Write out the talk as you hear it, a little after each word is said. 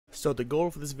So the goal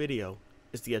for this video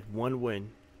is to get one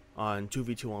win on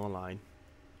 2v2 online.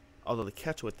 Although the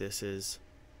catch with this is,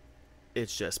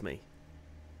 it's just me.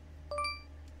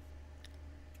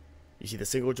 You see the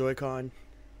single Joy-Con?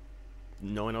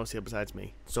 No one else here besides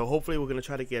me. So hopefully we're going to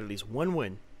try to get at least one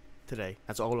win today.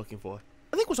 That's all we're looking for.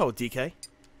 I think we'll start with DK.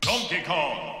 Donkey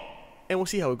Kong! And we'll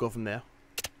see how we go from there.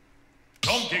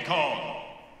 Donkey Kong!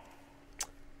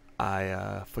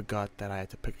 I forgot that I had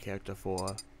to pick a character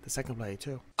for the second player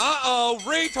too. Uh-oh,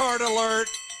 retard alert!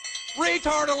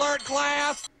 Retard alert,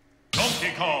 class!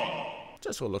 Donkey Kong!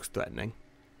 Just so it looks threatening.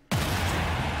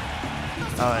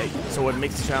 Alright, so what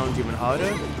makes the challenge even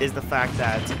harder is the fact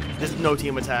that there's no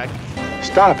team attack.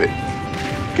 Stop it.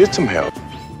 Get some help.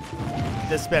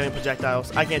 They're spamming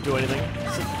projectiles. I can't do anything.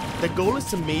 So the goal is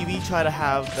to maybe try to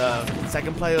have the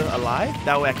second player alive.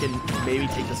 That way I can maybe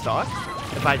take the stock.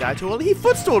 If I die too early, he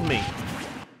footstooled me!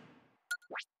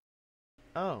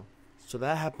 Oh, so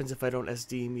that happens if I don't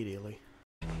SD immediately.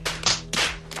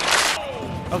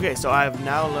 Okay, so I have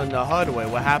now learned the hard way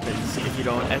what happens if you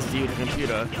don't SD the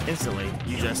computer instantly.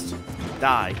 You just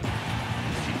die.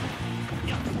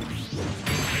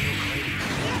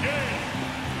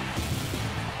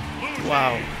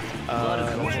 Wow.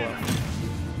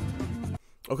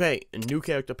 Okay, a new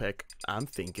character pick. I'm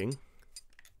thinking.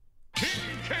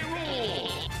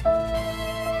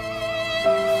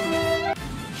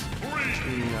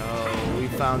 No, we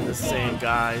found the same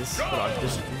guys. Hold on,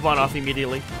 just run off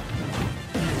immediately.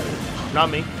 Not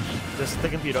me, just the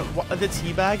computer. What, are they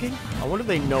teabagging? I wonder if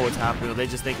they know what's happening or they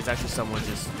just think it's actually someone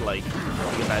just like being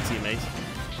a bad teammate.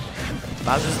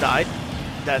 Bowser's died.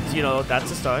 That's, you know, that's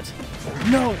the start.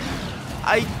 No!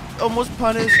 I almost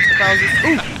punished Bowser's.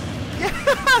 Ooh!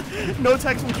 Yeah! No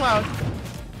text from Cloud.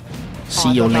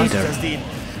 See you later.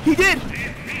 He did!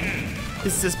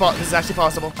 This is actually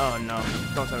possible. Oh no.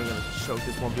 Don't tell me I'm gonna choke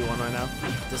this 1v1 right now.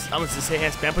 I'm gonna just say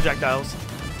hand spam projectiles.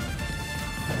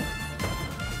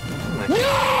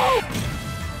 No!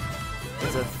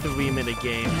 It's a 3-minute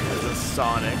game. It's a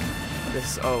Sonic.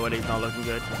 This already is not looking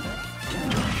good.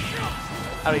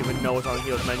 I don't even know what's on the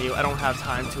heroes menu. I don't have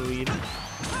time to read.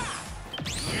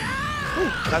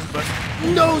 Ooh, magic burst.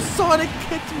 No! Sonic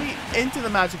kicked me into the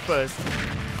magic burst.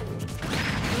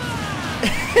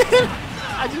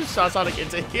 I just shot Sonic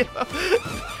into here.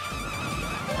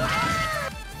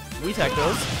 We tech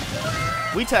those.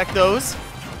 We tech those.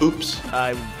 Oops. Okay.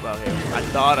 I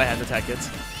thought I had to tech it.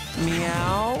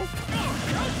 Meow.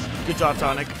 Good job,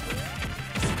 Sonic.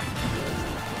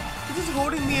 He's just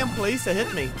holding me in place to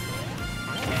hit me.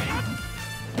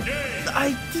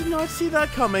 I did not see that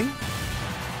coming.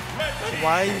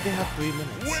 Why did they have 3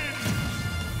 minutes?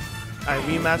 I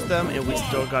rematched them and we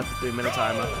still got the 3-minute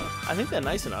timer. I think they're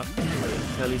nice enough to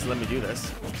at least let me do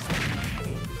this.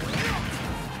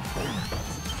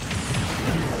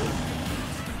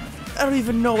 I don't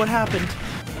even know what happened.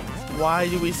 Why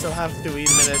do we still have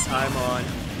 3-minute time on?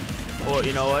 Or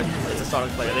you know what? It's a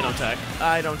Sonic player, they don't tech.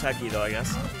 I don't tech either, I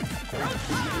guess.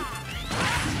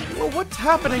 Well, what's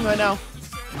happening right now?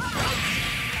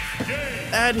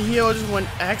 Ad Hero just went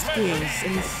X Games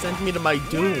and sent me to my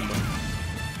doom.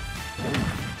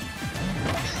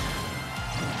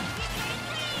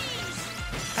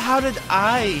 How did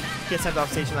I get sent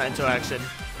off stage in that interaction?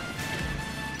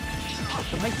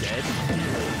 Am I dead?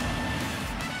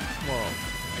 Well,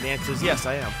 the answer is yes,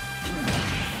 I am.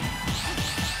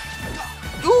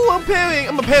 Ooh, I'm parrying!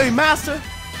 I'm a parry master!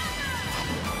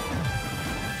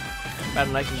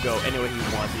 And I can go anywhere he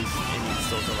wants, and he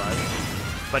still survives.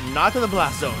 But not to the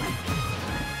blast zone.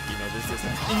 You know, this is...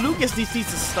 Lucas needs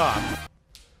to stop.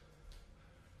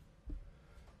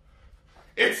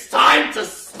 It's time to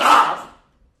stop!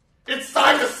 It's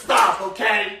time to stop,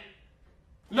 okay?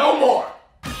 No more!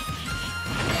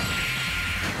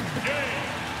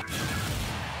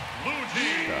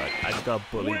 God, I just got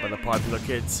bullied by the popular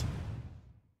kids.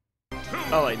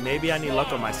 Oh wait, maybe I need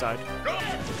luck on my side.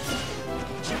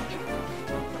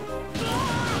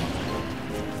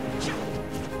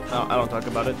 No, I don't talk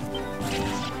about it.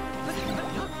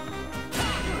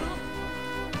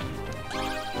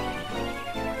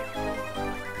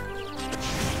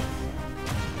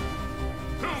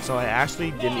 So I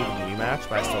actually didn't even rematch,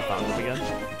 but I still found him again.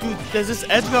 Dude, there's this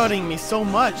edge guarding me so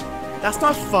much. That's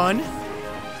not fun.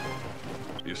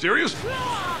 You serious?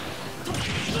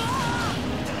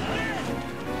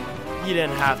 You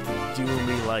didn't have to do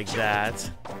me like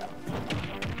that.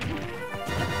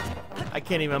 I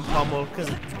can't even pummel because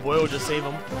Boy will just save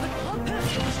him.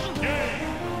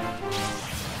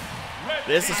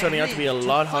 This is turning out to be a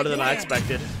lot harder than I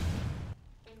expected.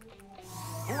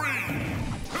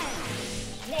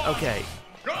 Okay,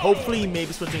 Hopefully,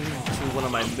 maybe switching to one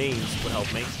of my mains would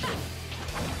help me.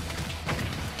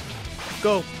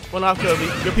 Go. One off, Kirby.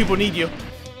 Your people need you.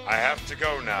 I have to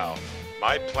go now.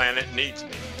 My planet needs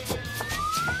me. I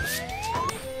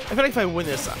feel like if I win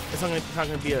this, it's not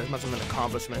going to be as much of an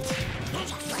accomplishment.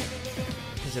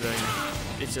 Considering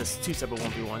it's just 2 separate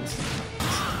 1v1s.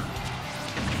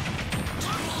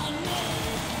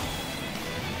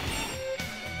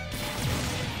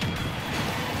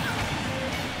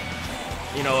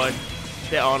 You know what?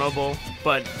 They're honorable,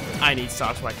 but I need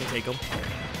stocks so I can take them.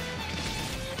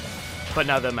 But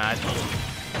now they're mad.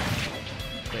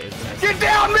 Get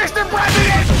down, Mr.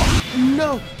 President!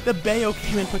 No! The Bayo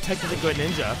came and protected the good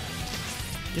ninja.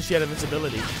 Just she had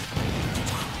invincibility.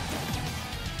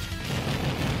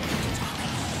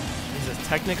 This is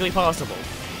technically possible.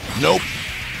 Nope.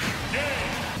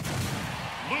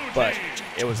 But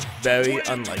it was very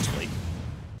unlikely.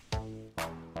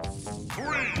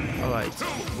 Alright,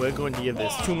 we're going to give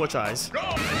this 2 more tries.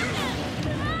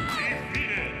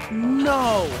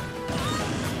 No!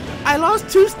 I lost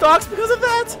 2 stocks because of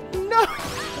that? No!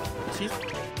 Jeez.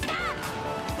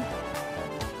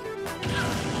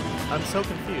 I'm so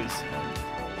confused.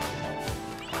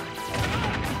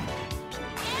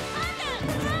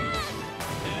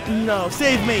 No,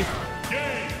 save me!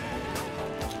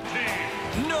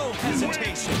 No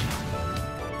hesitation.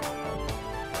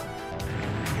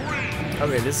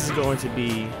 Okay, this is going to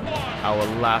be our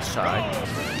last try.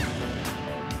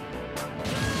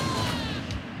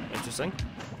 Interesting.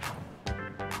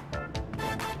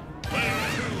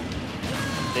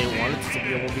 They wanted it to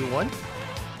be a 1v1.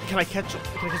 Can I catch him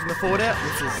before that?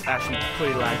 This is actually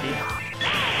pretty laggy.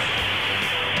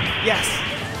 Yes!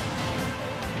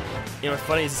 You know what's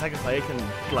funny is the second player can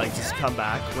like just come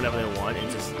back whenever they want and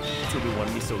just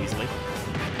 2v1 me so easily.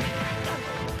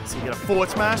 So you get a forward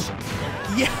smash.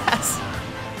 Yes!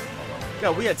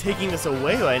 God, we are taking this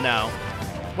away right now.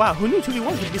 Wow, who knew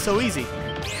 2v1 could be so easy?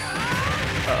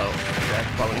 Uh-oh. Okay,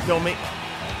 probably kill me.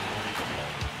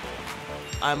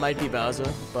 I might be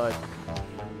Bowser, but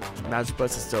Magic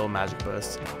Burst is still Magic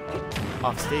Burst.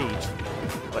 Off stage.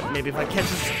 But maybe if I catch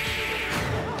this...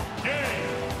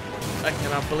 I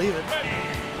cannot believe it.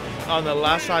 On the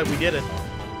last try, we did it.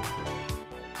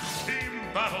 Team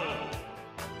battle.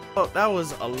 Oh, that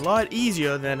was a lot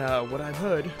easier than what I've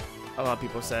heard a lot of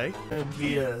people say. It'd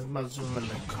be as much of an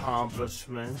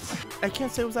accomplishment. I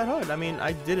can't say it was that hard. I mean,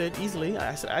 I did it easily.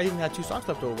 I even had 2 stocks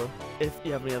left over. If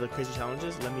you have any other crazy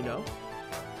challenges, let me know.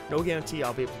 No guarantee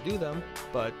I'll be able to do them,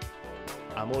 but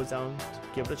I'm always down to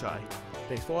give it a try.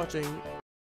 Thanks for watching.